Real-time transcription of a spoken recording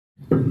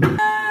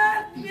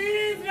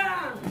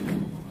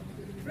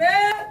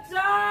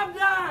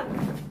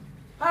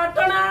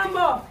আৰম্ভ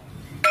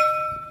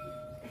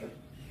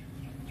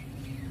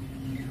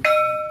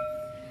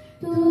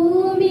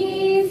তুমি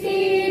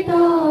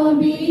সিতবিতি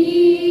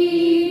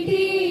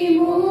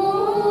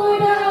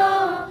মোৰা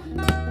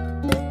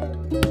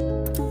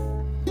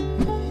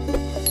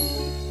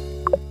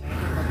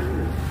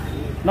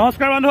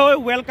নমস্কাৰ বন্ধু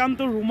ওয়েলকাম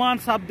টু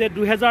ৰোমান্স আপডেট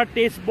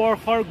 2023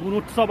 বৰ্ষৰ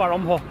গুণোৎসৱ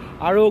আৰম্ভ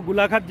আৰু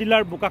গোলাঘাট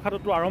জিলাৰ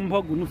বোকাখাটতো আৰম্ভ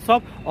গুণোৎসৱ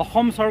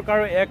অসম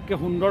চৰকাৰৰ এক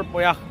সুন্দৰ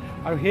প্ৰয়াস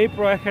আৰু সেই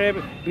প্ৰয়াসেৰে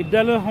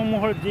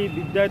বিদ্যালয়সমূহৰ যি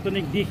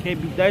বিদ্যায়তনিক দিশ সেই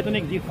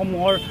বিদ্যায়তনিক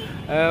দিশসমূহৰ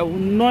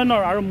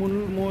উন্নয়নৰ আৰু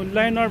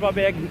মূল্যায়নৰ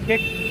বাবে এক বিশেষ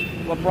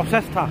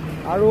প্ৰচেষ্টা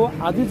আৰু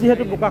আজি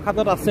যিহেতু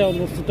বোকাখাটত আছে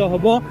অনুষ্ঠিত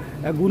হ'ব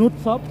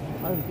গুণোৎসৱ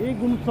আৰু এই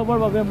গুণোৎসৱৰ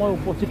বাবে মই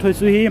উপস্থিত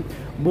হৈছোহি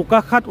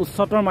বোকাখাট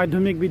উচ্চতৰ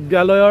মাধ্যমিক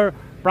বিদ্যালয়ৰ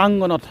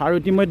প্ৰাংগণত আৰু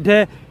ইতিমধ্যে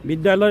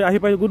বিদ্যালয় আহি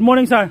পাইছে good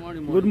morning sir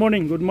good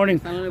morning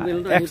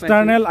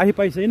external আহি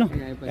পাইছেহি ন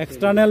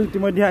এক্সটাৰ্নেল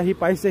ইতিমধ্যে আহি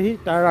পাইছেহি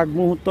তাৰ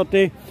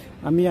আগমুহূৰ্ততে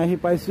আমি আহি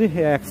পাইছোঁ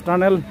সেই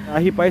এক্সটাৰ্নেল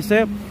আহি পাইছে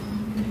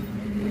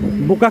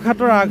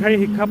বোকাখাটৰ আগশাৰী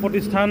শিক্ষা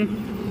প্ৰতিষ্ঠান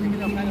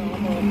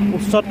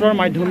উচ্চতৰ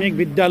মাধ্যমিক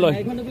বিদ্যালয়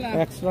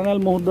এক্সটাৰ্নেল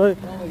মহোদয়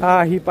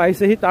আহি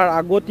পাইছেহি তাৰ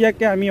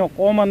আগতীয়াকৈ আমি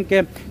অকণমানকৈ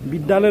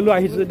বিদ্যালয়লৈ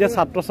আহিছোঁ যেতিয়া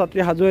ছাত্ৰ ছাত্ৰী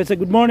সাজু হৈছে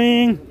গুড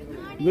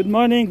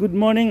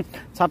মৰ্নিং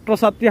ছাত্ৰ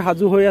ছাত্ৰী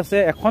সাজু হৈ আছে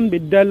এখন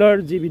বিদ্যালয়ৰ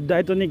যি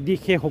বিদ্যায়তনিক দিশ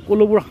সেই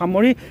সকলোবোৰ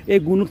সামৰি এই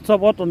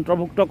গুণোৎসৱত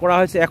অন্তৰ্ভুক্ত কৰা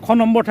হৈছে 100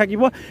 নম্বৰ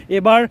থাকিব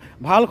এইবাৰ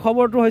ভাল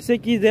খবৰটো হৈছে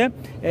কি যে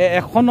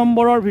 100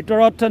 নম্বৰৰ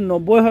ভিতৰত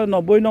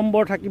 90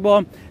 নম্বৰ থাকিব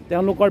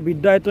তেওঁলোকৰ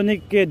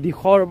বিদ্যায়তনিক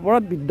দিশৰ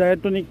ওপৰত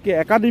বিদ্যায়তনিক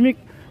একাডেমিক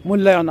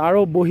মূল্যায়ন আৰু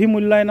বহি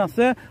মূল্যায়ন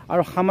আছে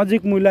আৰু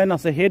সামাজিক মূল্যায়ন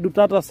আছে সেই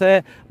দুটাত আছে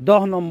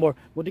 10 নম্বৰ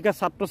গতিকে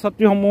ছাত্ৰ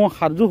ছাত্ৰীসমূহ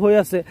সাজু হৈ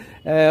আছে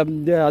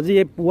আজি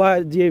পুৱা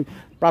যি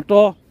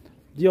প্ৰাতঃ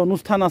যি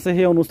অনুষ্ঠান আছে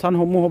সেই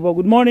অনুষ্ঠানসমূহ হ'ব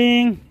গুড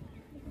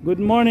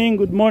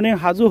মৰ্নিং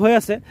সাজু হৈ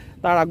আছে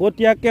তাৰ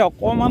আগতীয়াকৈ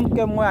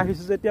অকণমানকৈ মই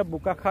আহিছোঁ যেতিয়া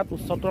বোকাখাট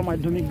উচ্চতৰ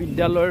মাধ্যমিক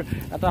বিদ্যালয়ৰ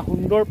এটা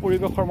সুন্দৰ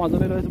পৰিৱেশৰ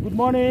মাজলৈ লৈ আহিছোঁ গুড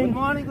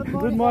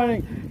মৰ্নিং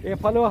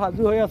এইফালেও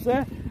সাজু হৈ আছে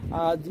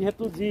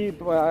যিহেতু যি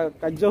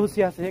কাৰ্যসূচী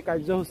আছে সেই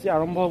কাৰ্যসূচী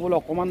আৰম্ভ হ'বলৈ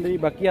অকণমান দেৰি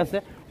বাকী আছে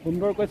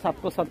সুন্দৰকৈ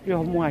ছাত্ৰ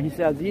ছাত্ৰীসমূহ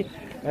আহিছে আজি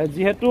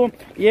যিহেতু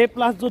A+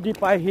 যদি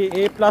পায় সেই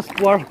A+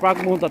 পোৱাৰ প্ৰাক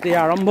মুহূৰ্ততে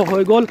আৰম্ভ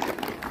হৈ গ'ল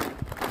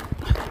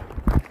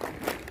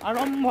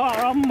আৰম্ভ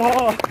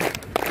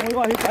ময়ো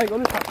আহি পাই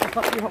গ'লোঁ ছাত্ৰ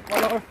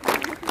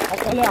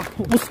ছাত্ৰীসকলে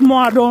উষ্ম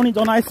আদৰণি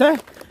জনাইছে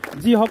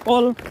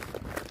যিসকল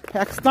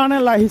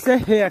এক্সটাৰ্নেল আহিছে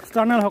সেই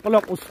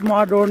এক্সটাৰ্নেলসকলক উষ্ম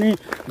আদৰণি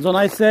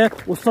জনাইছে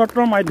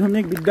উচ্চতৰ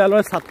মাধ্যমিক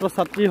বিদ্যালয়ৰ ছাত্ৰ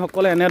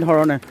ছাত্ৰীসকলে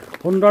এনেধৰণে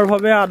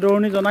সুন্দৰভাৱে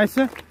আদৰণি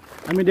জনাইছে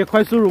আমি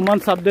দেখুৱাইছোঁ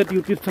ৰোমান্স আপডেট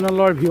ইউটিউব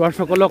চেনেলৰ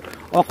ভিউৱাৰ্ছসকলক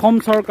অসম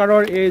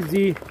চৰকাৰৰ এই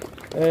যি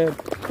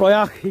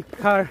প্ৰয়াস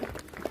শিক্ষাৰ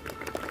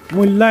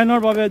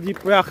মূল্যায়নৰ বাবে যি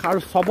প্ৰয়াস আৰু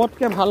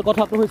চবতকৈ ভাল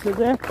কথাটো হৈছে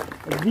যে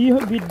যি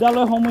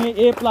বিদ্যালয়সমূহে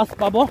A+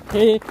 পাব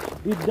সেই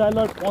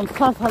বিদ্যালয়ৰ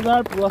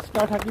 50,000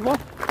 পুৰস্কাৰ থাকিব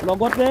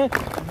লগতে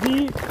যি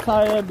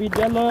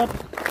বিদ্যালয়ত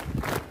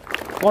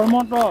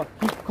কৰ্মৰত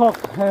শিক্ষক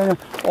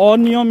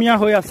অনিয়মীয়া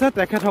হৈ আছে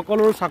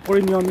তেখেতসকলৰো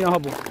চাকৰি নিয়মীয়া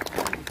হ'ব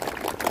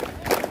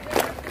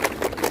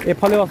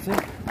এফালেও আছে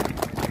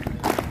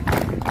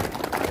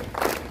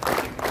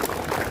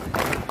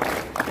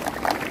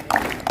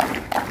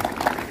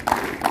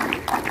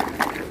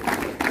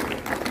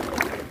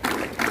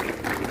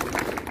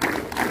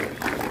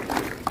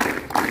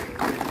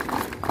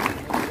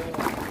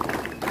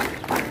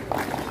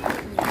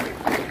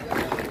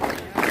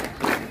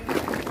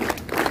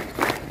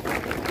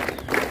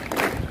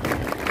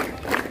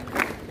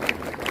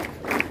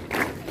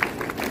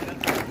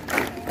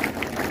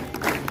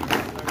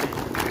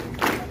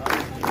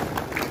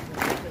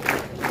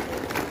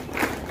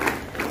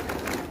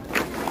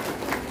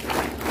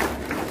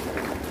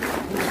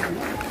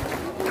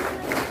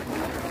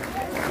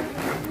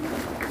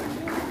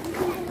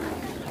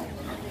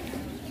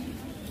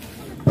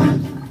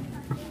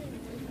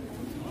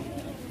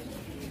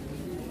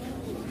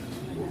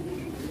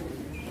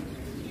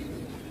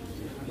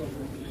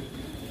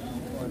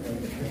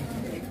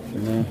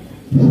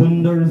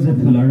সুন্দৰ যে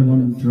ফুলাৰ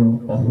মন্ত্ৰ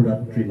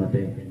অহোৰাত্ৰি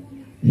মাতে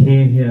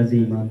সেয়েহে আজি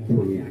ইমান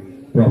ফুল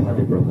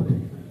প্ৰভাতে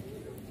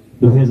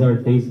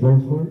 2023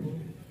 বৰ্ষৰ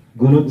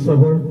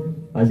গুণোৎসৱৰ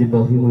আজি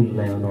বহি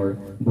মূল্যায়নৰ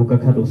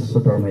বোকাখাট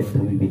উচ্চতৰ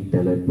মাধ্যমিক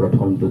বিদ্যালয়ত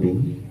প্ৰথমটো দিন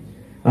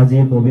আজি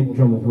এই পবিত্ৰ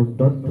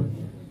মুহূৰ্তত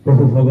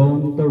প্ৰভু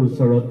ভগৱন্তৰ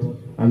ওচৰত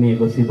আমি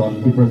এগছি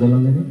বন্তি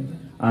প্ৰজ্বলনেৰে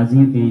আজি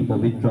এই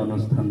পবিত্ৰ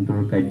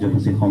অনুষ্ঠানটোৰ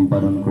কাৰ্যসূচী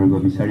সম্পাদন কৰিব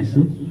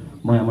বিচাৰিছোঁ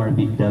মই আমাৰ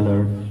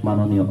বিদ্যালয়ৰ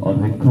মাননীয়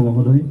অধ্যক্ষ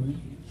মহোদয়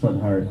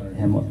শ্ৰদ্ধাৰ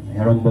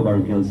হেৰম্ব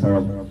বাৰ্গিয়াল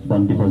ছাৰক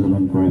বন্তি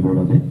প্ৰজ্বলন কৰিবৰ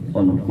বাবে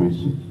অনুৰোধ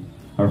কৰিছোঁ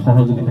আৰু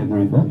সহযোগিতা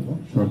কৰিব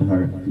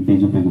শ্ৰদ্ধাৰ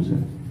বিজু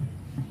পেগুছাৰ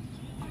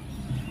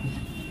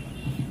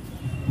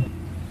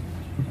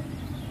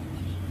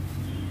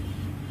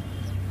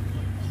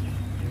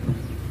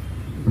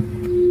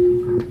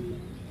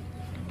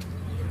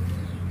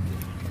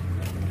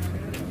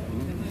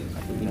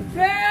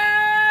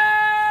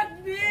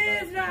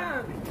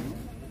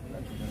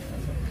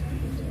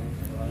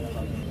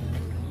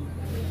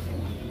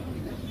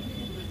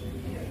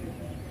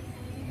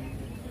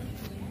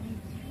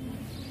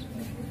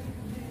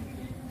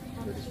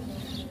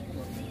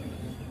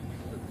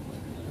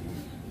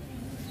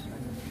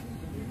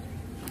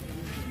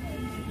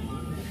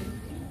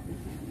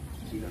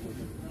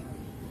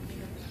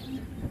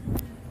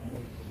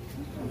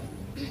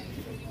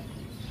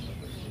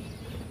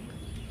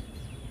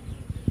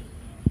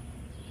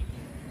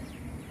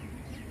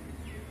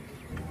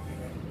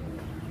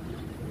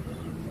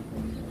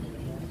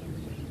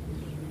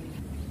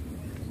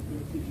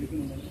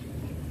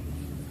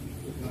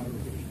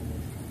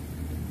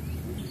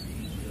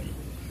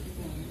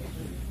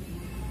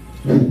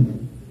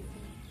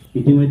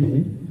ইতিমধ্যে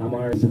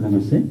আমাৰ যোগান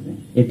আছে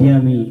এতিয়া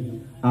আমি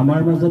আমাৰ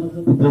মাজত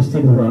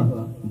উপস্থিত হোৱা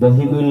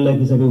বহিমূল্য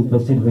হিচাপে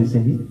উপস্থিত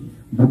হৈছেহি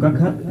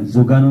বোকাখাত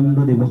যোগানন্দ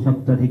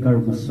দেৱসত্তাধিকাৰ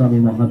গোস্বামী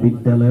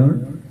মহাবিদ্যালয়ৰ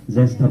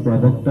জ্যেষ্ঠ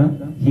প্ৰবক্তা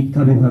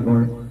শিক্ষা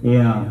বিভাগৰ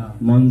এয়া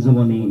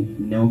মঞ্জুমণি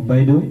নেওগ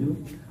বাইদেউ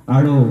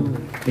আৰু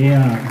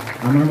এয়া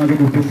আমাৰ মাজত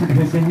উপস্থিত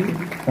হৈছেহি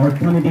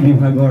অৰ্থনীতি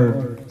বিভাগৰ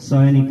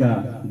চয়নিকা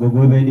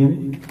গগৈ বাইদেউ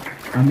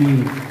আমি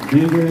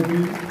দুয়োগৰাকী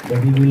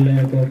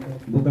বহিমূল্যায়কক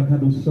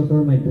বোকাখাত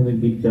উচ্চতৰ মাধ্যমিক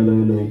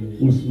বিদ্যালয়লৈ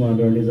উষ্ম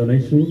আদৰণি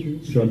জনাইছো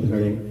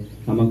শ্ৰদ্ধাৰে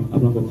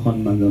আপোনালোকক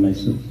সন্মান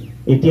জনাইছো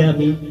এতিয়া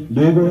আমি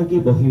দুয়োগৰাকী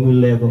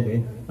বহিমূল্যায়ককে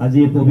আজি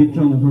এই পবিত্ৰ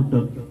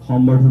মুহূৰ্তত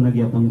সম্বৰ্ধনা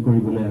জ্ঞাপন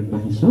কৰিবলৈ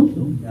আগবাঢ়িছো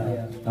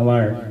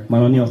আমাৰ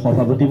মাননীয়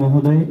সভাপতি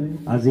মহোদয়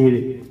আজিৰ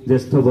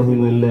জ্যেষ্ঠ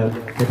বহিমূল্যায়ক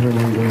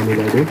মঞ্জুমণি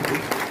বাইদেউ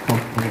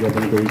সম্মান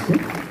জ্ঞাপন কৰিছে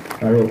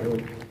আৰু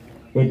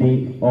এটি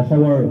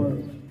অসমৰ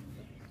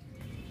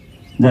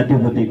জাতীয়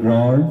প্ৰতীক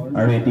ৰৰ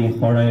আৰু এটি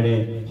শৰাইৰে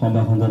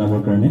সম্ভাষণ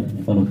জনাবৰ কাৰণে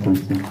অনুৰোধ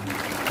কৰিছে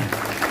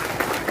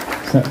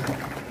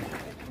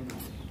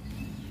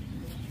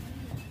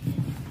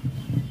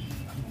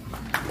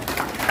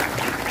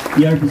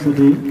ইয়াৰ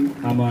পিছতে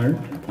আমাৰ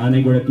আন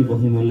এগৰাকী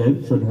বহিমূল্যায়ক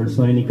শ্ৰদ্ধাৰ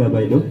চয়নিকা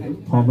বাইদেউ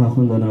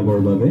সম্ভাষণ জনাবৰ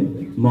বাবে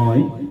মই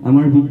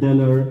আমাৰ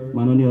বিদ্যালয়ৰ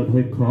মাননীয়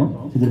অধ্যক্ষ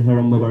শ্ৰী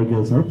হেৰম্ব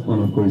বাৰ্গিয়াল ছাৰক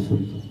অনুৰোধ কৰিছো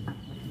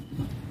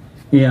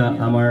এয়া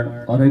আমাৰ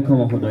অধ্যক্ষ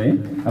মহোদয়ে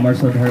আমাৰ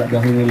শ্ৰদ্ধাৰ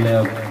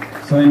বহিমূল্যায়ক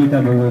চয়নিকা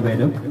গগৈ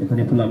বাইদেউক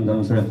এখনি ফুলাম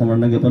গামোচাৰে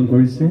সম্বৰ্ধনা জ্ঞাপন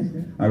কৰিছে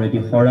আৰু এটি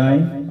শৰাই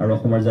আৰু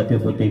অসমৰ জাতীয়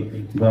প্ৰতীক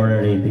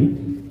গড়েৰে এটি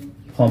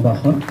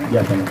সম্ভাষণ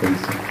জ্ঞাপন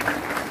কৰিছে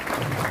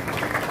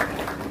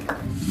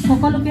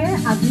সকলোকে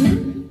আজি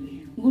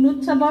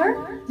গুণোৎসৱৰ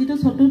যিটো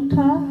চতুৰ্থ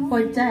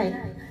পৰ্যায়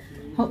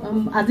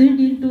আজিৰ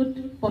দিনটোত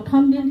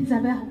প্ৰথম দিন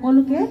হিচাপে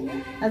সকলোকে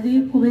আজি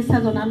শুভেচ্ছা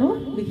জনালো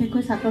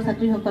বিশেষকৈ ছাত্ৰ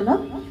ছাত্ৰীসকলক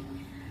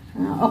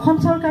অসম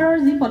চৰকাৰৰ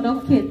যি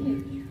পদক্ষেপ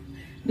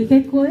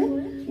বিশেষকৈ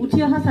উঠি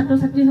অহা ছাত্ৰ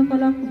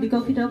ছাত্ৰীসকলক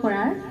বিকশিত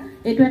কৰাৰ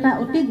এইটো এটা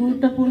অতি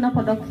গুৰুত্বপূৰ্ণ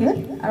পদক্ষেপ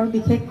আৰু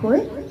বিশেষকৈ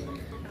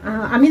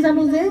আমি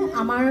জানো যে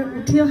আমাৰ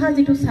উঠি অহা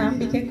যিটো চাম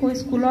বিশেষকৈ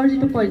স্কুলৰ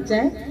যিটো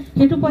পৰ্যায়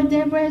সেইটো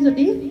পৰ্যায়ৰ পৰাই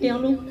যদি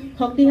তেওঁলোক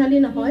শক্তিশালী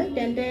নহয়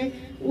তেন্তে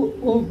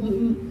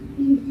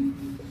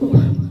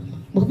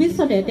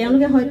ভৱিষ্যতে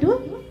তেওঁলোকে হয়তো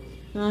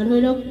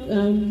ধৰি লওক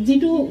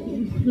যিটো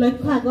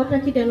লক্ষ্য আগত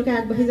ৰাখি তেওঁলোকে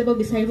আগবাঢ়ি যাব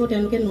বিচাৰিব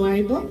তেওঁলোকে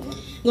নোৱাৰিব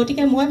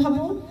গতিকে মই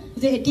ভাবোঁ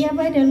যে এতিয়াৰ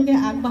পৰাই তেওঁলোকে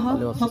আগবাঢ়ক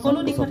সকলো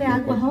দিশতে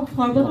আগবাঢ়ক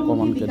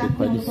সৰ্বতোমুখী বিকাশ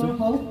তেওঁলোকৰ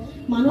হওক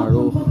মানৱ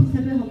সম্পদ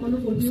হিচাপে সকলো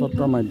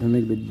উচ্চতৰ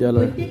মাধ্যমিক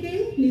বিদ্যালয়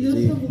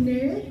নিজস্ব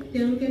গুণেৰে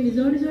তেওঁলোকে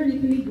নিজৰ নিজৰ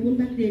যিখিনি গুণ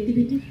বা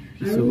ক্ৰিয়েটিভিটি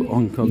কিছু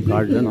সংখ্যক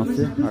গাৰ্জেন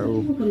আছে আৰু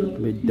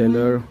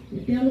বিদ্যালয়ৰ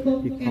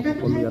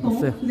শিক্ষকসকল ইয়াত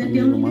আছে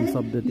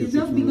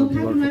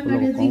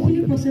যিখিনি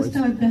প্ৰচেষ্টা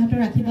অব্যাহত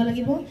ৰাখিব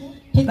লাগিব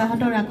সেই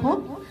অব্যাহত ৰাখক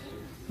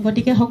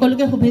গতিকে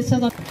সকলোকে শুভেচ্ছা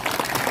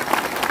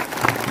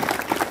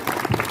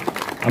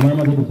আমাৰ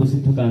মাজত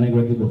উপস্থিত থকা আন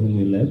এগৰাকী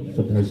বহিমূল্যায়ক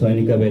শ্ৰদ্ধাৰ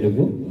চয়নিকা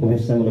বাইদেউকো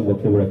শুভেচ্ছামূলক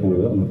বক্তব্য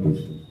ৰাখিবলৈ অনুৰোধ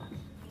কৰিছোঁ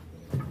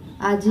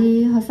আজি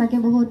সঁচাকৈ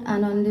বহুত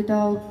আনন্দিত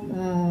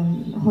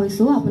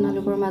হৈছোঁ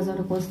আপোনালোকৰ মাজত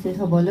উপস্থিত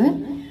হ'বলৈ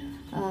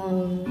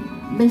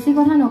বেছি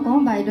কথা নকওঁ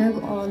বাইদেৱে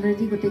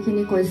অলৰেডি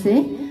গোটেইখিনি কৈছে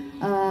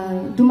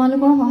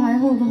তোমালোকৰ সহায়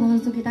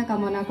সহযোগিতা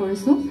কামনা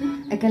কৰিছোঁ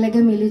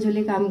একেলগে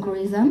মিলিজুলি কাম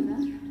কৰি যাম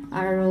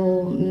আৰু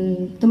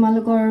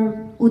তোমালোকৰ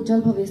উজ্জ্বল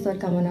ভৱিষ্যত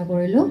কামনা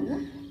কৰিলোঁ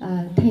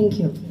থেংক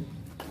ইউ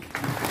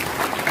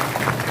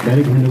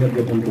ধন্যবাদ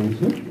জ্ঞাপন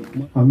কৰিছোঁ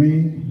আমি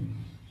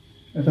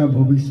এটা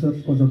ভৱিষ্যত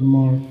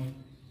প্ৰজন্মৰ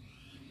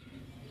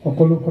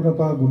সকলো ফালৰ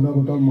পৰা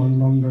গুণগত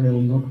মানদণ্ডৰে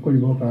উন্নত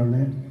কৰিবৰ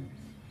কাৰণে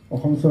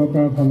অসম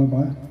চৰকাৰৰ ফালৰ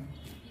পৰা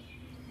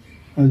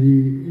আজি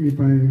এই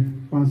প্ৰায়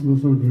 5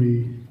 বছৰ ধৰি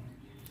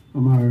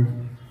আমাৰ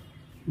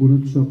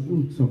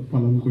গুণোৎসৱ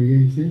পালন কৰি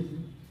আহিছে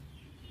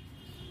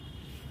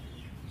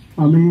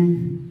আমি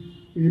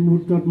এই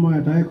মুহূৰ্তত মই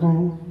এটাই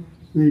কওঁ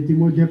যে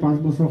ইতিমধ্যে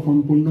 5 বছৰ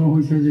সম্পূৰ্ণ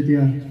হৈছে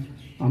যেতিয়া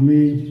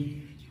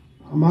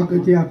আমাক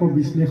এতিয়া আকৌ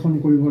বিশ্লেষণ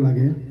কৰিব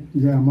লাগে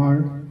যে আমাৰ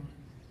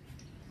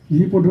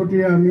যি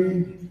পদ্ধতিৰে আমি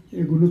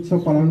এই গুণোৎসৱ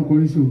পালন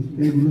কৰিছোঁ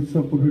এই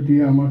গুণোৎসৱ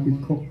পদ্ধতিৰে আমাৰ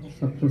শিক্ষক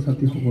ছাত্ৰ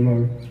ছাত্ৰীসকলৰ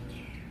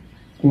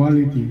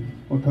কোৱালিটি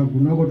অৰ্থাৎ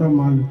গুণগত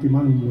মান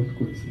কিমান উন্নত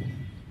কৰিছে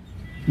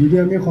যদি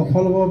আমি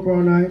সফল হ'ব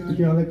পৰা নাই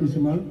তেতিয়াহ'লে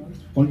কিছুমান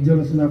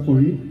পৰ্যালোচনা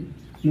কৰি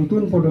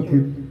নতুন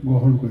পদক্ষেপ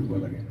গ্ৰহণ কৰিব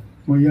লাগে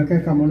মই ইয়াকে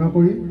কামনা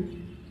কৰি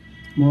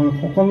মই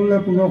সকলোলৈ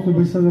পুনৰ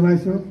শুভেচ্ছা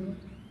জনাইছোঁ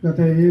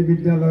যাতে এই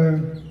বিদ্যালয়ৰ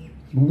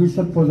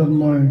ভৱিষ্যত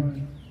প্ৰজন্মই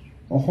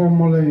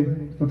অসমলৈ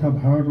তথা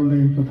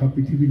ভাৰতলৈ তথা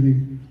পৃথিৱীলৈ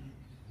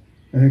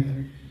এক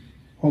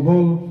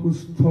সবল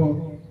সুস্থ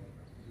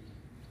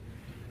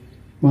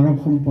মানৱ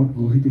সম্পদ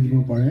গঢ়ি তুলিব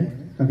পাৰে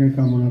তাকে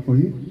কামনা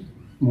কৰি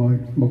মই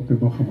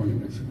বক্তব্য সামৰণি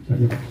মাৰিছোঁ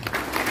ধন্যবাদ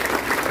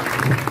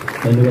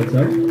ধন্যবাদ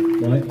ছাৰ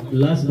মই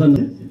লাষ্ট বান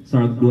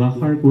ছাৰক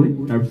দুআষাৰ কৈ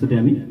তাৰপিছতে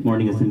আমি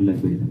মৰ্ণিং এছেম্বলি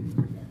কৰি যাম।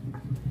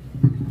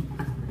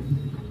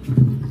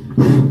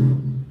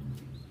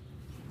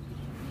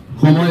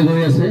 সময়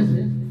গৈ আছে,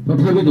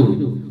 তথাপিতো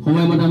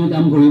সময়মতে আমি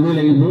কাম কৰিবই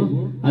লাগিব।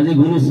 আজি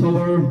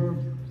গুণোৎসৱৰ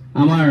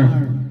আমাৰ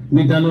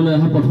বিদ্যালয়লৈ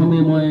অহা প্ৰথমে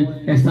মই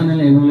এক্সটাৰ্নেল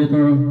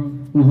এভালুৱেটৰ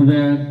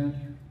মহোদয়াক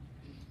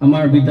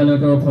আমাৰ বিদ্যালয়ৰ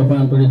তৰফৰ পৰা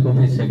আন্তৰিক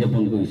শুভেচ্ছা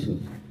জ্ঞাপন কৰিছোঁ।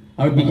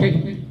 আৰু বিশেষ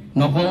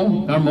নকওঁ,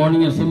 কাৰণ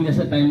মৰ্ণিং এছেম্বলি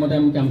আছে, টাইমমতে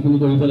আমি কামখিনি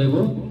কৰিব লাগিব।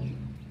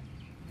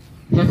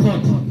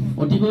 শেষত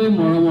অতিকৈ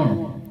মৰমৰ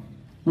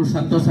মোৰ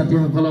ছাত্ৰ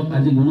ছাত্ৰীসকলক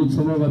আজি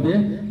গুণোৎসৱৰ বাবে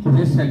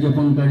শুভেচ্ছা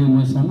জ্ঞাপন কৰি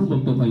মই চমু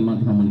বক্তব্য ইমান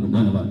সামৰণি কৰিছোঁ।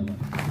 ধন্যবাদ।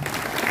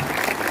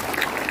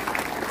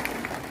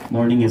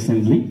 মৰ্ণিং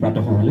এছেম্বলি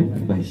প্ৰাতঃসভালৈ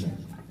আগবাঢ়িছে।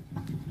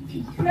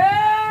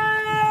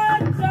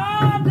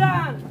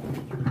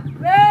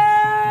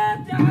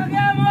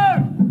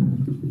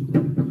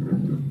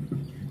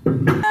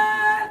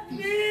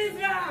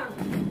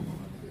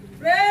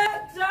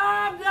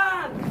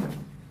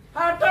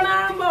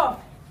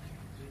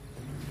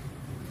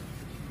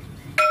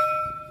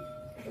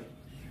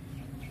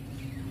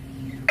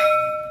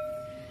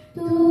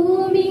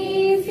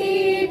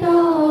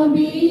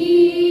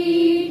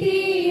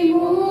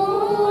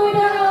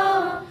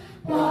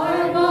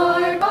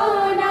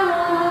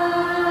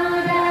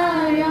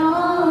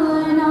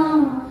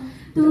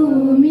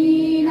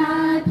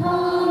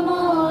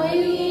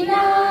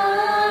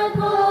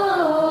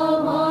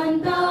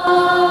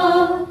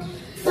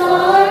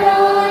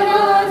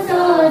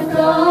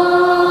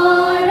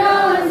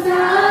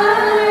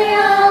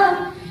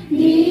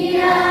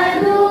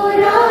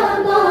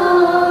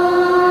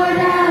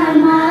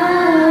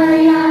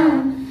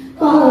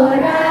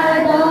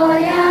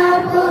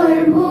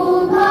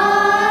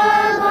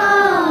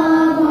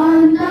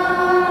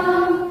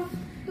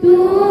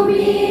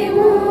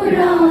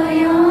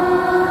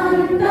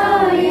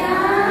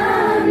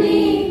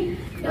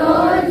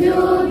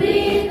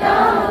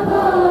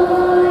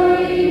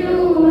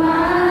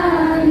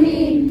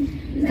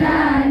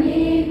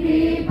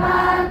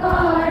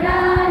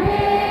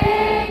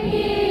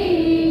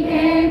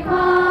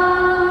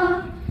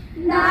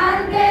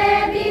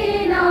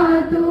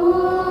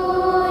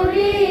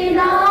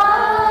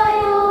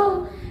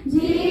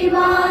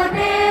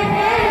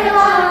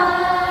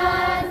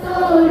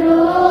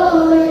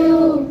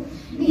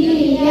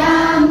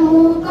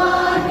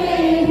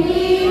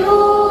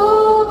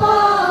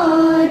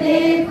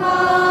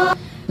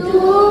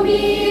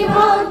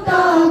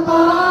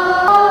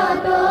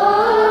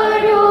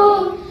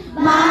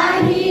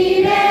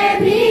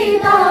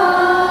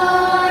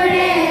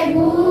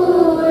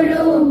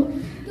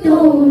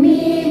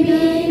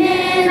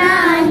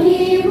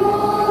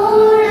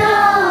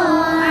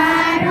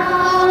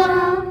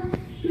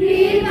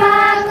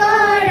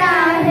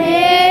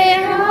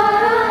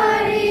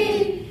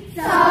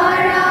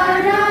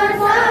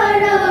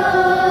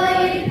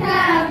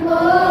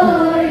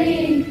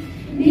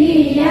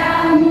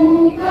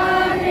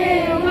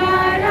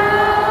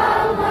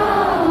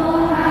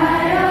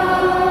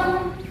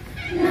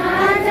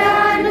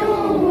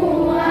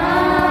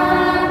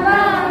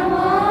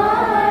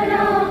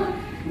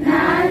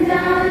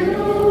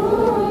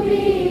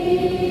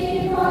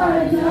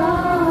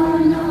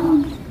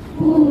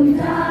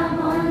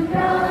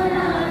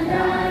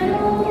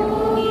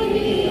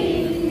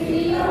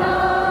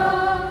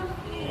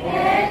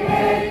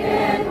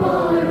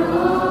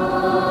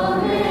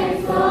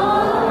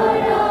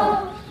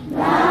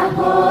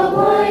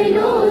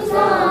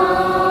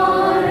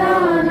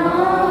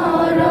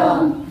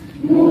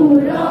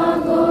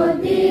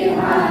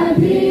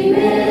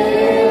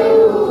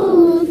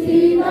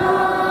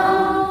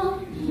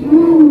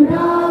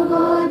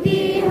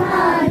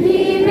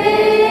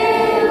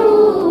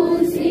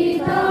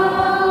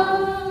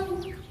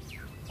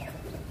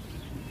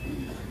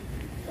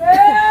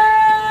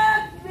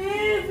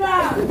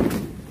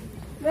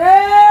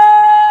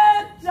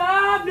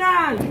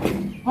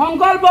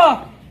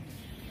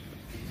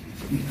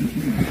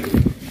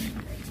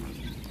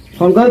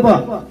 সংকল্প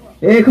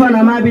এইখন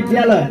আমাৰ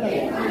বিদ্যালয়,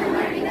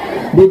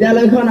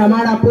 বিদ্যালয়খন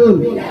আমাৰ আপোন।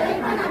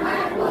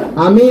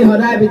 আমি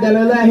সদায়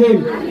বিদ্যালয়লৈ আহিম,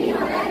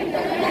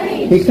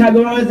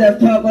 শিক্ষাগুৰুৰ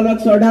জ্যেষ্ঠসকলক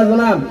শ্ৰদ্ধা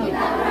জনাম,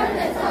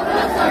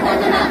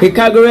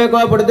 শিক্ষাগুৰুৱে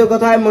কোৱা প্ৰতিটো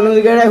কথাই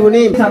মনোযোগেৰে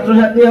শুনিম। ছাত্ৰ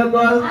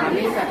ছাত্ৰীসকল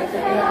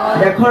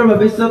দেশৰ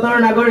ভৱিষ্যতৰ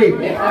নাগৰিক,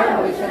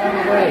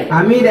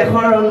 আমি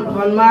দেশৰ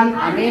সন্মান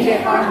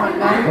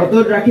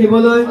অটুট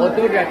ৰাখিবলৈ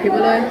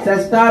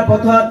চেষ্টাৰ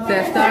পথত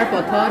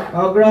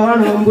অগ্ৰসৰ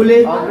হ'ম বুলি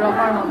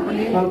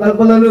সংকল্প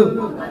ললো।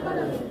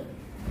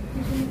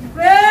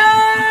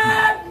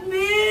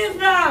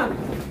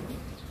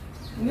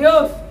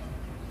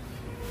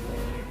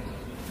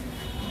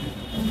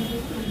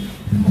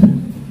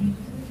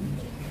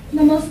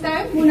 নমস্কাৰ,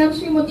 মোৰ নাম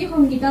শ্ৰীমতী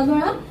সংগীতা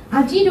বৰা।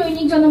 আজি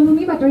দৈনিক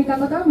জনমভূমি বাতৰি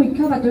কাকতৰ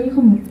মুখ্য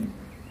বাতৰিসমূহ।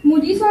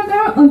 মোদী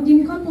চৰকাৰৰ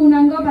অন্তিমখন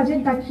পূৰ্ণাংগ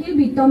বাজেট দাখিল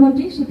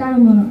বিত্তমন্ত্ৰী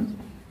সীতাৰমণৰ।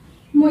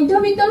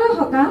 মধ্যবিত্তলৈ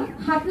সকাহ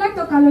 7 লাখ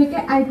টকালৈকে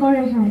আয়কৰ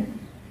ৰেহাই।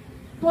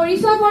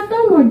 পৰিচয়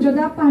পত্ৰৰ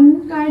মৰ্যাদা পান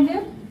কাৰ্ডে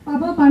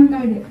পাব পান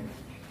কাৰ্ডে।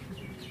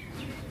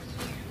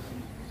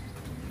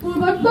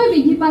 শততকৈ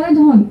বৃদ্ধি পালে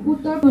ধন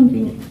উত্তৰ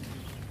মন্ত্ৰী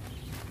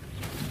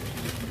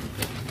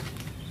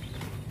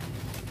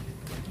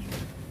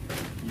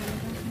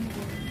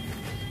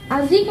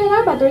আজি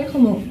খেলাৰ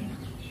বাতৰিসমূহ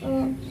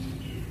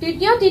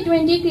তৃতীয়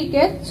টি20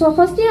 ক্ৰিকেট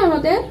 64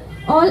 ৰানতে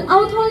অল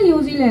আউট হল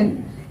নিউজিলেণ্ড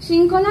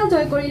শৃংখলা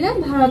জয় কৰিলে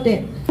ভাৰতে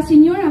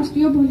সিনিয়ৰ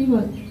ৰাষ্ট্ৰীয়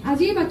ভলীবল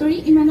আজিৰ বাতৰি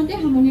ইমানতে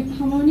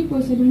সামৰণি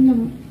পৰিছে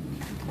ধন্যবাদ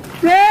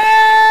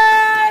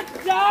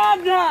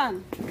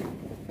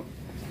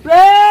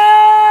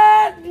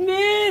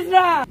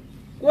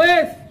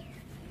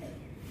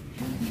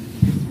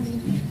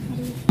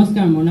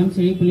নমস্কাৰ মোৰ নাম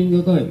শ্ৰী পুলিন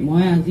গগৈ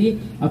মই আজি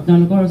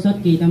আপোনালোকৰ ওচৰত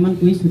কেইটামান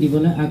কুইজ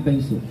সুধিবলৈ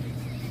আগবাঢ়িছোঁ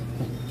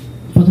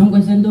প্ৰথম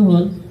কুৱেশ্যনটো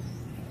হ'ল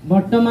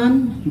বৰ্তমান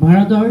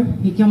ভাৰতৰ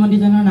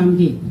শিক্ষামন্ত্ৰীজনৰ নাম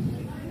কি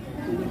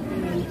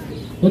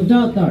শুদ্ধ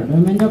উত্তৰ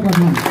ধৰ্মেন্দ্ৰ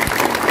প্ৰধান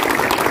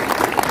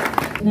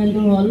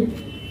কুৱেশ্যনটো হ'ল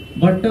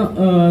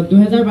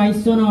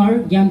 2022 চনৰ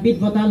জ্ঞানপীঠ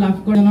বঁটা লাভ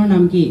কৰাজনৰ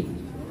নাম কি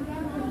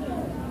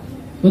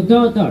শুদ্ধ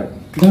উত্তৰ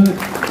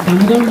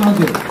দামোদৰ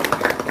মাউজু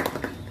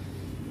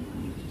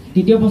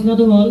তৃতীয়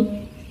প্ৰশ্নটো হ'ল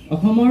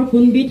অসমৰ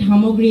কোনবিধ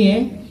সামগ্ৰীয়ে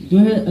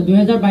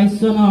 2022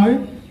 চনৰ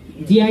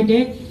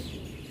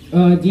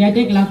GI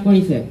টেগ লাভ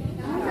কৰিছে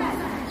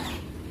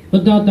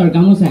শুদ্ধ উত্তৰ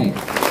গামোচাই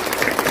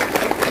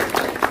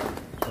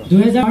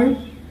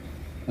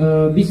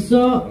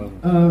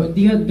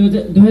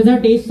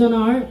 2023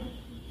 চনৰ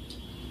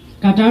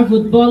কাটাৰ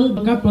ফুটবল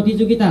কাপ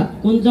প্ৰতিযোগিতাত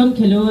কোনজন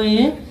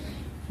খেলুৱৈয়ে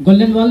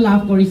গোল্ডেন বল লাভ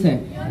কৰিছে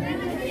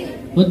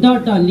শুদ্ধ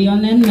উত্তৰ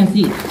লিঅনেল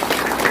মেছি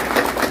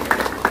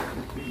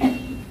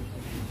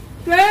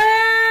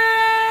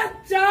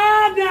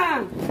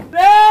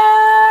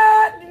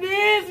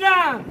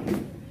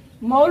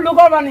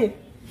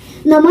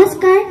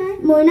নমস্কাৰ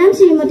মোৰ নাম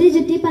শ্ৰীমতী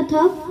জ্যোতি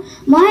পাঠক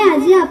মই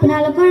আজি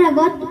আপোনালোকৰ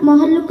আগত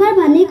মহৎলোকৰ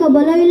বাণী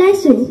ক'বলৈ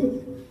ওলাইছোঁ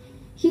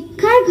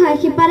শিক্ষাৰ ঘাই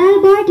শিপাডাল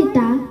বৰ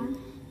তিতা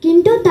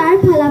কিন্তু তাৰ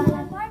ফলাফল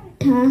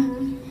মিঠা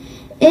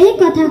এই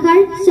কথাষাৰ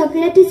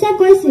সক্ৰেটিছে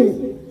কৈছিল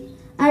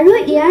আৰু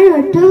ইয়াৰ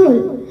অৰ্থ হ'ল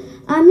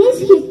আমি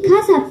শিক্ষা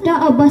ছাত্ৰ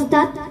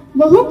অৱস্থাত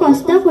বহু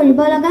কষ্ট কৰিব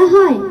লগা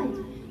হয়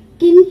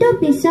কিন্তু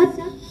পিছত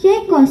সেই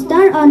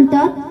কষ্টৰ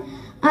অন্তত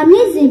আমি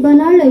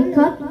জীৱনৰ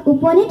লক্ষ্যত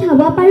উপনীত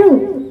হ'ব পাৰোঁ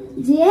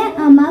যিয়ে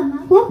আমাক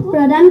সুখ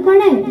প্ৰদান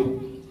কৰে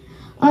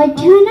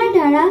অধ্যয়নৰ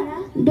দ্বাৰা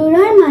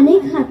দূৰৰ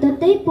মানিক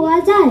হাততেই পোৱা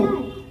যায়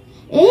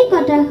এই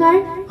কথাষাৰ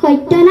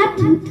সত্যনাথ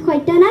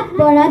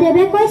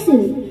বৰাদেৱে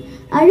কৈছিল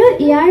আৰু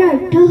ইয়াৰ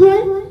অৰ্থ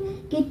হ'ল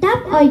কিতাপ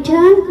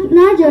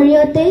অধ্যয়নৰ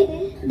জৰিয়তে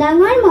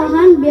ডাঙৰ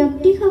মহান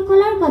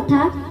ব্যক্তিসকলৰ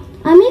কথা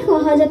আমি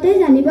সহজতে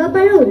জানিব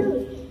পাৰোঁ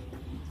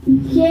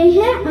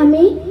সেয়েহে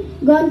আমি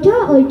গ্ৰন্থ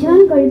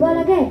অধ্যয়ন কৰিব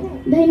লাগে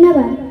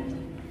ধন্যবাদ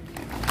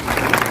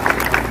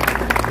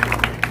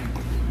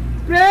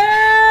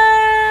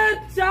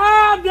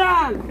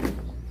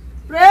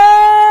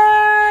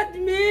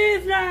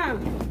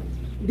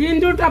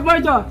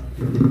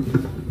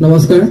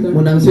নমস্কাৰ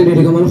মোৰ নাম শ্ৰী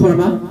ঋষিকমল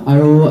শৰ্মা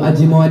আৰু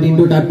আজি মই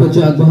দিনটোৰ তাৎপৰ্য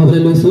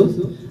আগবঢ়াবলৈ লৈছোঁ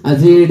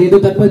আজিৰ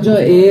দিনটোৰ তাৎপৰ্য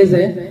এয়ে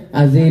যে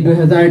আজি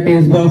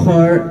 2023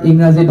 বৰ্ষৰ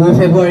ইংৰাজী 2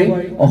 ফেব্ৰুৱাৰী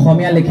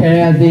অসমীয়া লেখেৰে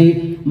আজি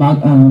মাঘ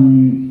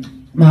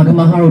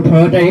মাহৰ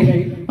 18 তাৰিখ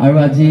আৰু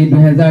আজি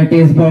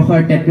 2023 বৰ্ষৰ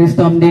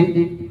 33তম দিন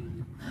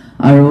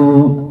আৰু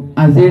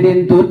আজিৰ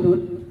দিনটো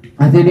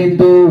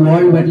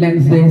ৱৰ্ল্ড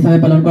ৱেটলেণ্ডছ ডে হিচাপে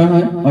পালন কৰা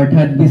হয়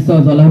অৰ্থাৎ বিশ্ব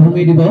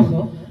জলভূমি দিৱস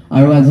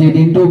আৰু আজিৰ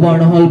দিনটো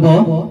বৰ্ণ হ'ল ব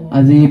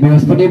আজি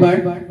বৃহস্পতিবাৰ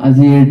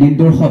আজিৰ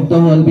দিনটোৰ শব্দ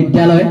হ'ল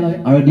বিদ্যালয়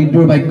আৰু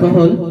দিনটোৰ বাক্য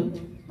হ'ল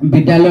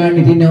বিদ্যালয়ৰ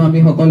নীতি নিয়ম আমি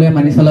সকলোৱে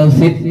মানি চলা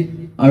উচিত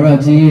আৰু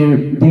আজিৰ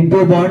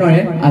দিনটোৰ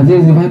বৰ্ণৰে আজিৰ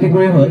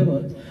জিভাকেইকুৰি হ'ল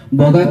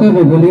বগাকৈ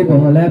বগলী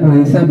বহলাই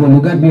বহিছে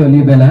বলুকাত বিয়লি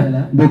বেলা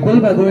বকুল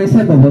বাগৰিছে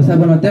ববচা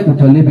বনতে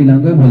বুটলি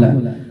বিলাংগৈ ভোলা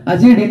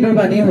আজিৰ দিনটোৰ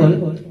বাণী হ'ল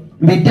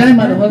বিদ্যাই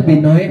মানুহক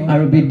বিনয়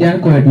আৰু বিদ্যান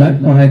কৰি তোলাত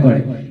সহায় কৰে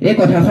এই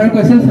কথাষাৰ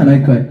কৈছিল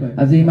চাণক্যই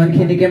আজি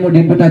ইমানখিনিকে মোৰ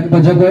দিনটো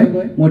তাৎপৰ্য গৈ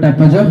মোৰ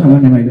তাৎপৰ্য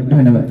সামৰণি মাৰিলোঁ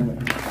ধন্যবাদ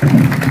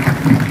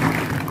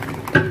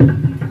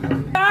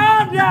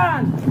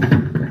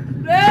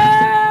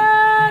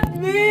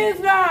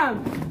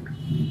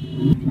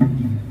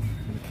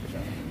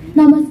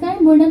নমস্কাৰ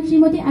মোৰ নাম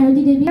শ্ৰীমতী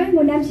আৰতি দেৱী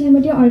মোৰ নাম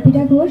শ্ৰীমতী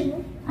অৰ্পিতা ঘোষ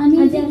আমি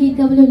আজি গীত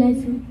গাবলৈ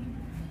ওলাইছোঁ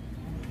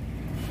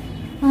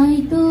আই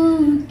তো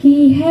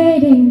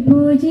কিহেৰে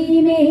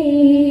বুজিমে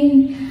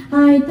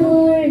আই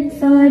তোৰ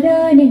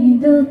চৰণে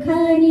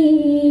দুখানি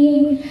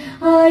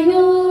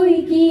আয়ৈ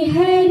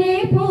কিহেৰে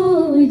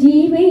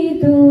বুজিমে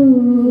তো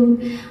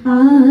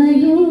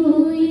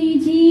আয়ৈ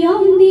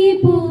জীয়ন দি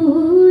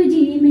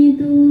বুজিমে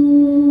তো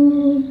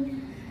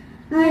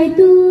আই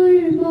তোৰ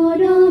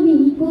মৰমী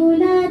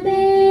কোলাতে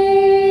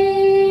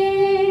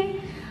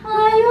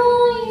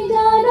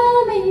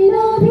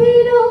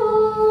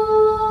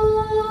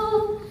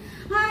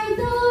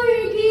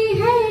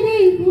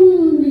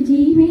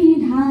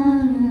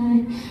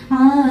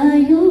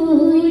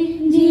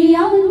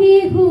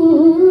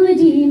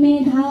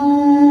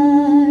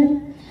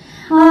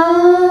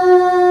Ah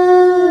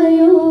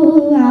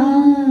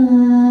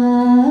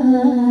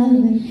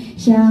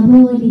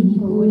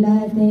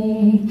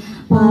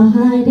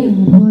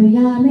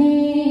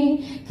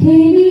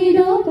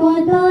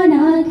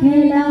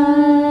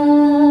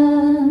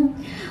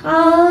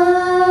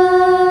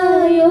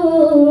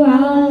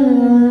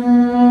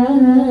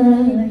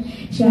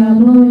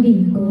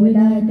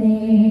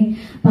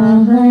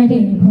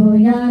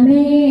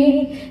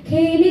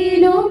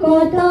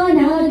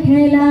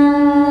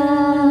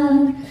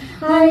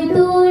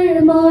তোৰ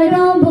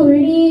মৰম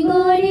ভৰি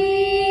গৰি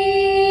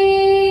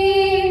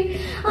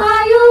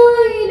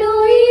আয়ৈ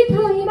লৈ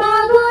থৈ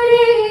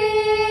বাগৰে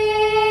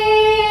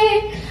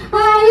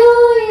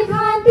আয়ৈ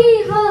হাতী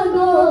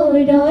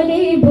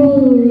সাগৰৰে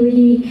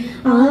বলি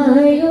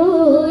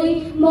আয়ৈ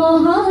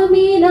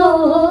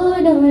মহামিলনৰে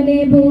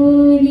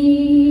বলি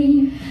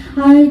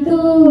আৰ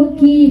তো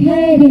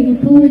কিহেৰে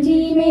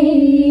পুজিমে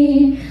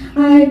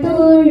আৰ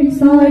তোৰ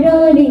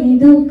চৰণে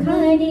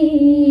দুখানি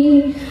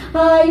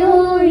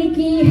আয়ৰ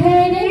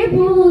কিহেৰে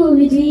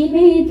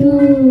পুজিমে তো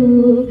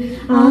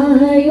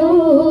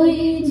আয়ৈ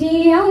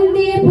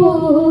জিয়ান্তে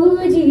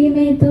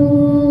পুজিমে তো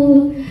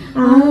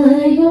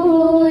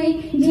আয়ৈ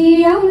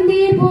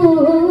জিয়ান্তে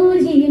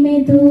পুজিমে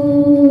তো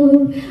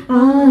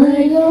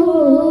আয়ৈ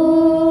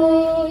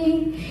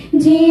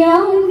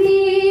জিয়ান্তে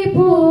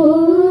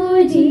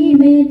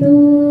পুজিমে তো।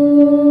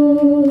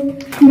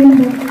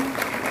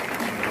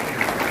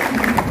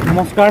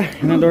 নমস্কাৰ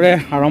এনেদৰে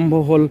আৰম্ভ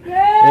হ'ল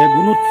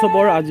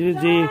গুণোৎসৱৰ আজিৰ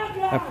যি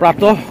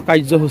প্ৰাতঃ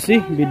কাৰ্যসূচী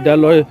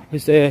বিদ্যালয়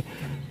হৈছে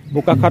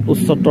বোকাখাট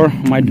উচ্চতৰ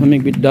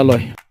মাধ্যমিক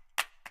বিদ্যালয়।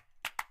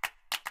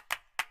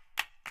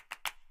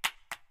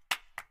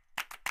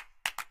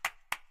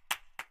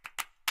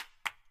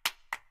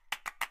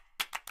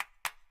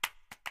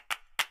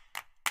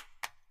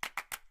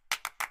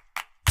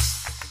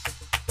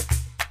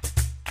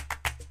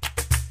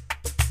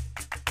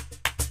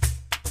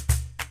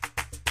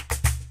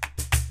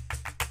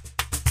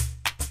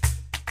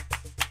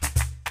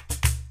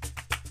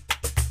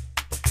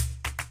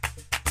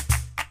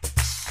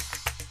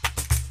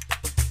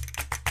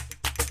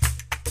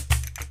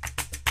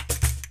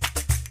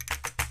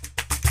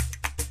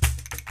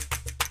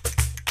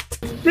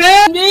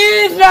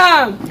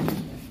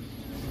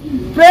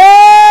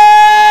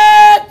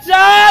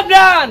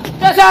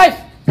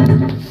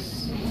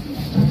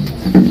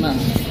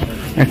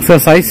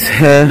 এক্সাৰসাইজ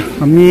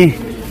আমি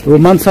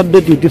ৰোমান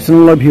সাবজেক্ট ইউটিউব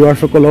চেনেলৰ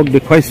ভিউৱাৰ্ছসকলক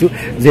দেখুৱাইছোঁ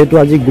যেহেতু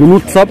আজি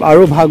গুণোৎসৱ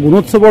আৰু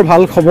গুণোৎসৱৰ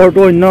ভাল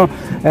খবৰটো অন্য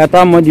এটা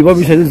মই দিব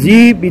বিচাৰিছোঁ যি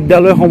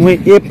বিদ্যালয়সমূহে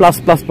A++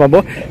 পাব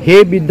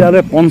সেই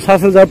বিদ্যালয়ে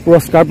 50,000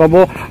 পুৰস্কাৰ পাব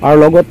আৰু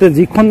লগতে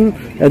যিখন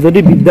যদি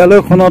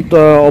বিদ্যালয়খনত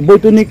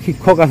অবৈতনিক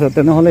শিক্ষক আছে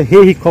তেনেহ'লে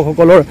সেই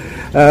শিক্ষকসকলৰ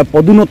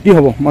পদোন্নতি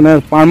হ'ব মানে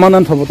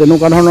পাৰ্মানেণ্ট হ'ব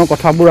তেনেকুৱা ধৰণৰ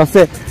কথাবোৰ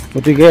আছে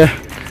গতিকে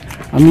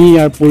আমি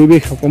ইয়াৰ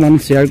পৰিৱেশ অকণমান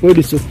শ্বেয়াৰ কৰি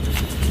দিছোঁ।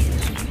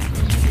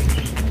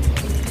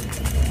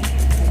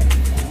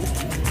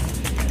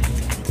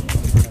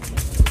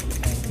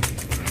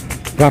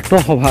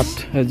 প্ৰাতঃ সভাত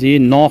যি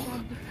নখ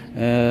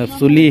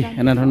চুলি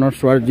এনেধৰণৰ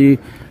চোৱাৰ যি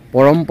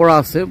পৰম্পৰা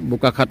আছে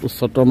বোকাখাট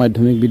উচ্চতৰ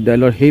মাধ্যমিক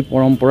বিদ্যালয়ৰ সেই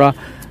পৰম্পৰা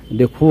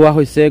দেখুওৱা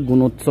হৈছে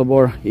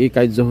গুণোৎসৱৰ এই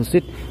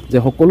কাৰ্যসূচীত যে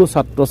সকলো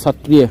ছাত্ৰ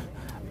ছাত্ৰীয়ে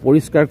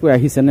পৰিষ্কাৰকৈ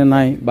আহিছেনে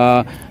নাই বা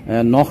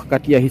নখ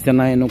কাটি আহিছে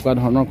নাই এনেকুৱা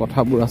ধৰণৰ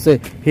কথাবোৰ আছে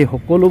সেই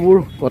সকলোবোৰ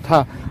কথা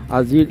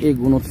আজিৰ এই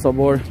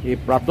গুণোৎসৱৰ এই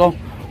প্ৰাতঃ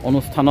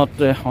অনুষ্ঠানত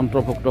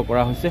অন্তৰ্ভুক্ত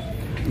কৰা হৈছে।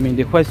 আমি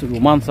দেখুৱাইছোঁ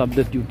ৰোমান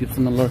সাবজেক্ট ইউটিউব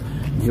চেনেলৰ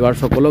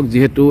ভিউৱাৰ্ছসকলক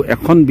যিহেতু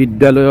এখন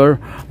বিদ্যালয়ৰ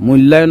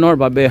মূল্যায়নৰ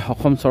বাবে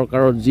অসম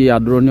চৰকাৰৰ যি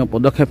আদৰণীয়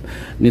পদক্ষেপ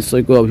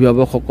নিশ্চয়কৈ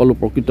অভিভাৱকসকল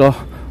উপকৃত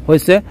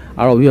হৈছে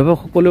আৰু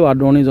অভিভাৱকসকলেও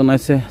আদৰণি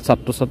জনাইছে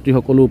ছাত্ৰ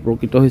ছাত্ৰীসকলো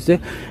উপকৃত হৈছে।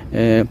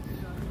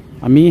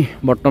 আমি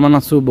বৰ্তমান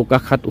আছোঁ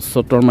বোকাখাট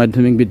উচ্চতৰ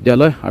মাধ্যমিক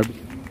বিদ্যালয় আৰু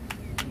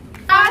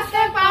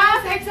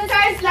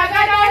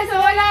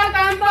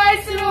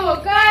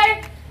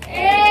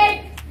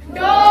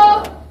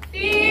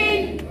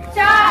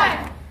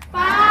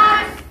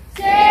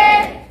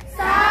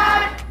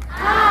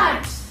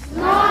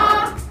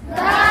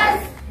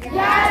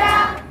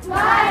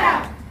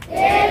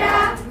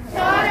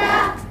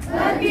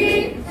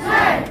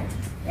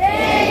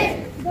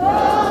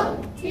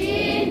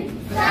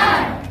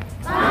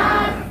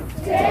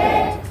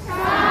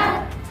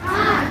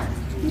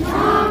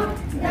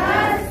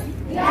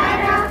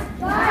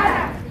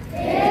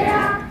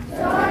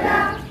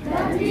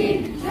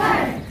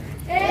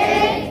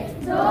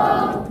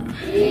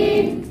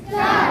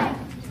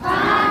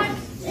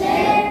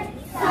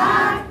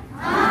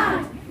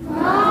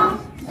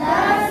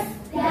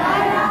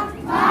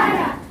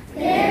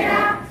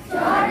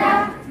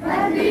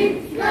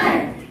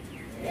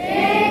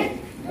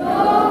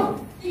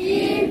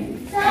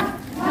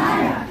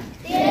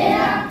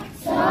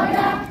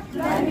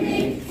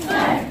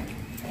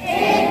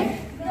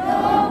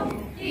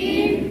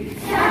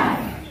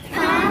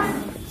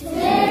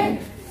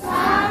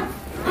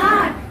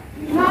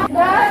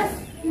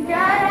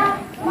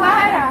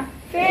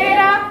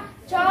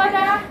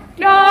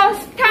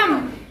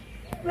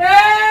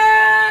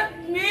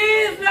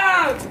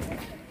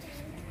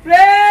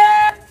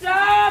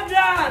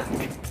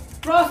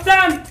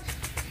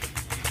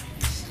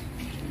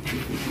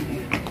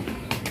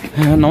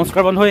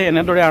নমস্কাৰ বন্ধু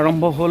এনেদৰে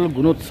আৰম্ভ হ'ল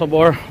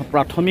গুণোৎসৱৰ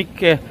প্ৰাথমিক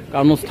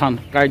অনুষ্ঠান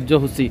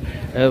কাৰ্যসূচী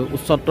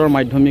উচ্চতৰ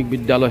মাধ্যমিক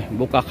বিদ্যালয়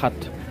বোকাখাট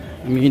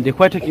আমি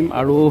দেখুৱাই থাকিম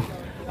আৰু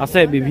আছে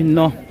বিভিন্ন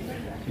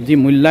যি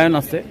মূল্যায়ন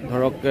আছে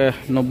ধৰক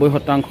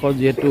 90%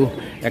 যেহেতু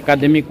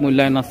একাডেমিক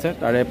মূল্যায়ন আছে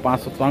তাৰে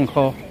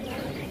 5%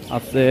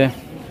 আছে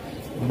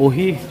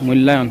বহি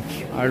মূল্যায়ন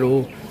আৰু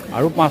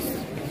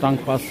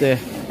 5% আছে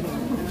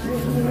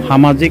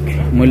সামাজিক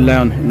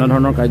মূল্যায়ন এনে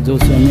ধৰণৰ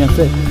কাৰ্যসূচী আমি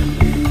আছে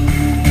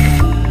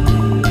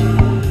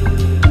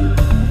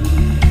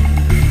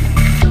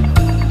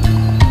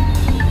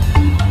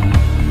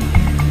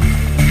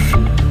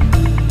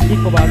কি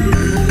ক'বা আজি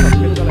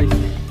কেনেকুৱা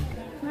লাগিছে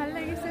ভাল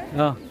লাগিছে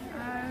অঁ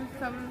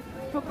সব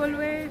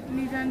সকলোৱে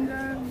নিজৰ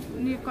নিজৰ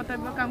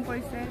কৰ্তব্য কাম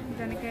কৰিছে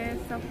যেনেকৈ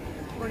চব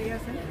কৰি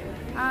আছে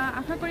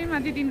আশা কৰিম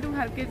আজি দিনটো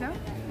ভালকৈ যাওক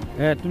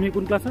তুমি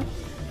কোন ক্লাছত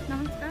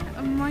নমস্কাৰ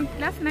মই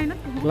ক্লাছ 9ত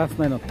ক্লাছ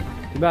 9ত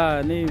কিবা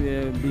এনেই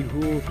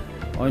বিহু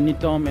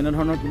ঐনিতম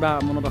এনেধৰণৰ কিবা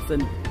মনত আছে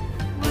নেকি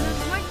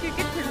মই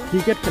ক্ৰিকেট খেলোঁ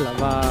ক্ৰিকেট খেলা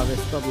বা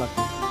বেষ্ট অফ লাক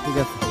ঠিক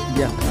আছে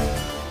দিয়া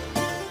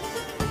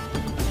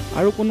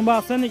আৰু কোনোবা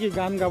আছে নেকি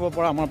গান গাব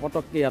পৰা আমাৰ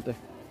পটককৈ ইয়াতে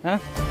হা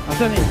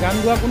আছে নেকি গান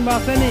গোৱা কোনোবা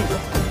আছে নেকি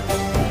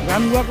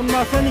গান গোৱা কোনোবা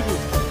আছে নেকি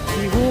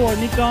বিহু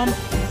ঐনিতম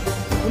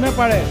কোনে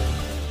পাৰে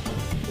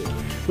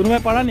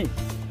কোনোবাই পাৰা নি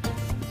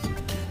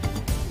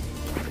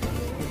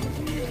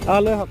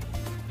লৈ হওক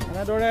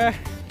এনেদৰে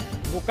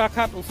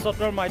বোকাখাট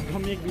উচ্চতৰ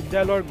মাধ্যমিক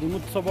বিদ্যালয়ৰ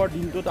গুণোৎসৱৰ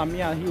দিনটোত আমি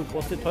আহি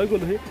উপস্থিত হৈ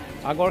গ'লোহি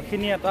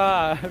আগৰখিনি এটা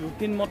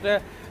ৰুটিন মতে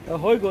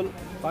হৈ গ'ল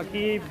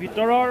বাকী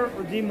ভিতৰৰ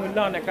যি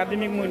মূল্যায়ন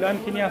একাডেমিক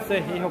মূল্যায়নখিনি আছে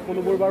সেই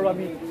সকলোবোৰ বাৰু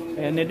আমি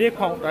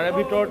নেদেখাওঁ তাৰে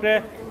ভিতৰতে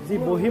যি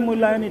বহি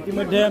মূল্যায়ন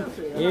ইতিমধ্যে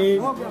এই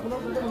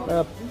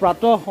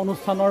প্ৰাতঃ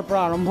অনুষ্ঠানৰ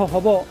পৰা আৰম্ভ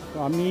হ'ব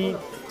আমি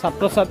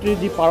ছাত্ৰ ছাত্ৰীৰ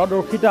যি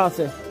পাৰদৰ্শিতা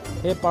আছে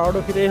সেই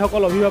পাৰদৰ্শিতা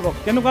এইসকল অভিভাৱক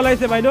কেনেকুৱা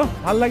লাগিছে বাইদেউ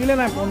ভাল লাগিলে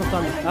নাই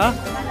অনুষ্ঠানটো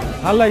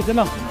ভাল লাগিছে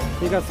ন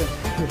ঠিক আছে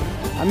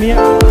আমি